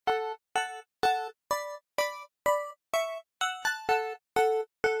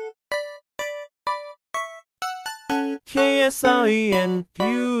KSRE and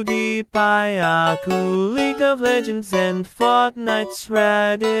PewDiePie, Aku, League of Legends and Fortnite's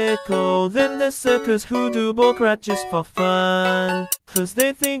radical. Then the suckers who do bullcrap just for fun, cause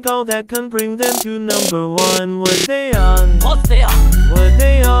they think all that can bring them to number one. What they on? What they on? What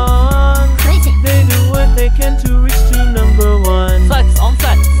they on? Crazy. They do what they can to reach to number one. Flex on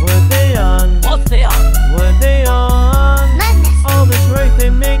flex. What they on? What they on? What they on? Madness. All this right they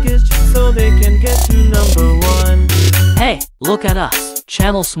make is just so they can get to number one. Hey, look at us.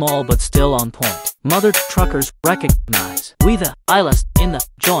 Channel small but still on point. Mother truckers recognize we the illest in the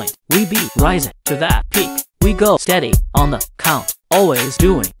joint. We be rising to that peak. We go steady on the count, always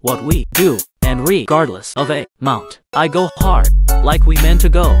doing what we do, and regardless of a mount. I go hard, like we meant to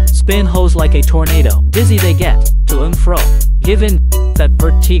go. Spin hose like a tornado. Dizzy they get, to and fro, giving that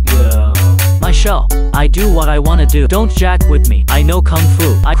vertigo. My show, I do what I wanna do. Don't jack with me, I know kung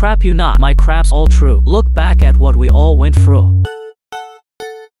fu. I crap you not, my crap's all true. Look back at what we all went through.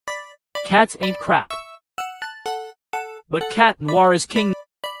 Cats ain't crap, but Cat Noir is king.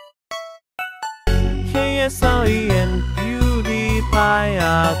 KSRE and PewDiePie,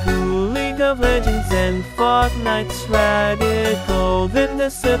 Aku, League of Legends and Fortnite's radical. Then the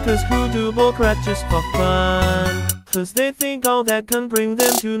suckers who do bullcrap just for fun, cause they think all that can bring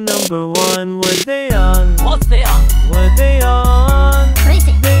them to number one. What they on? What they on? What they on?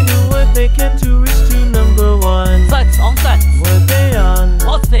 Crazy. They do what they can to reach to number one. Flex on flex. What they on?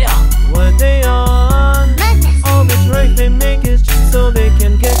 What they on? What they on? Madness. All this right they make is just so they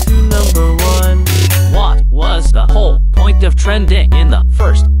can get to number one. What was the whole point of trending in the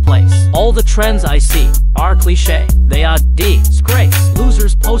first place? All the trends I see are cliche. They are disgrace.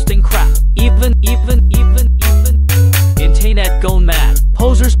 Losers posting crap. Even internet gone mad.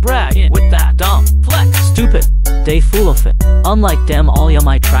 Posers bragging with that dumb flex. Stupid, they full of it. Unlike them, all ya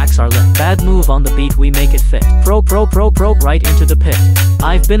my tracks are lit. Bad move on the beat, we make it fit. Pro, right into the pit.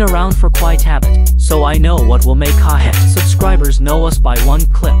 I've been around for quite habit, so I know what will make a hit. Subscribers know us by one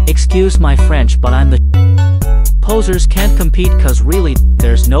clip. Excuse my French, but I'm the posers can't compete cause really,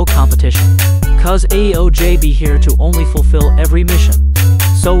 there's no competition. Cause AOJ be here to only fulfill every mission.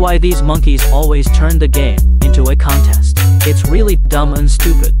 So why these monkeys always turn the game into a contest? It's really dumb and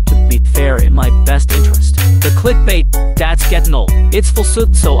stupid, to be fair in my best interest. The clickbait, that's getting old. It's full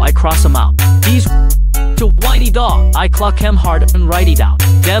suit so I cross 'em out. These to whitey dog, I clock 'em hard and write it out.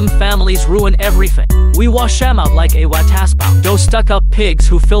 Them families ruin everything. We wash 'em out like a wet aspout. Those stuck-up pigs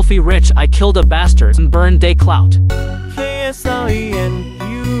who filthy rich, I kill the bastards and burn they clout. KSRE and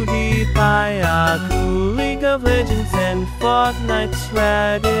PewDiePie, Aku, League of Legends and Fortnite's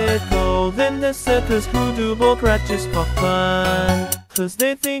radical. Then the suckers who do bullcrap just for fun, cause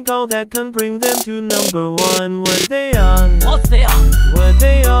they think all that can bring them to number one. What they on? What they on? What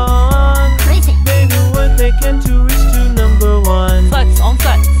they on? Crazy. They do what they can to reach to number one. Flex on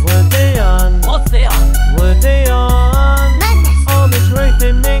flex. What they on? What they on? What they on? Madness. All this right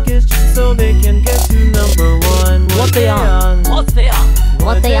they make is just so they can get to number one. What they on? What they on?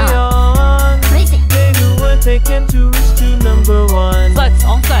 What they on? Crazy. They do what they can to reach to number one. Flex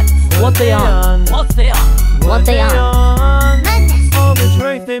on flex. What they on? What they on? What they on? Madness. All this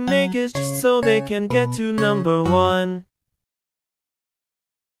right they make is just so they can get to number one.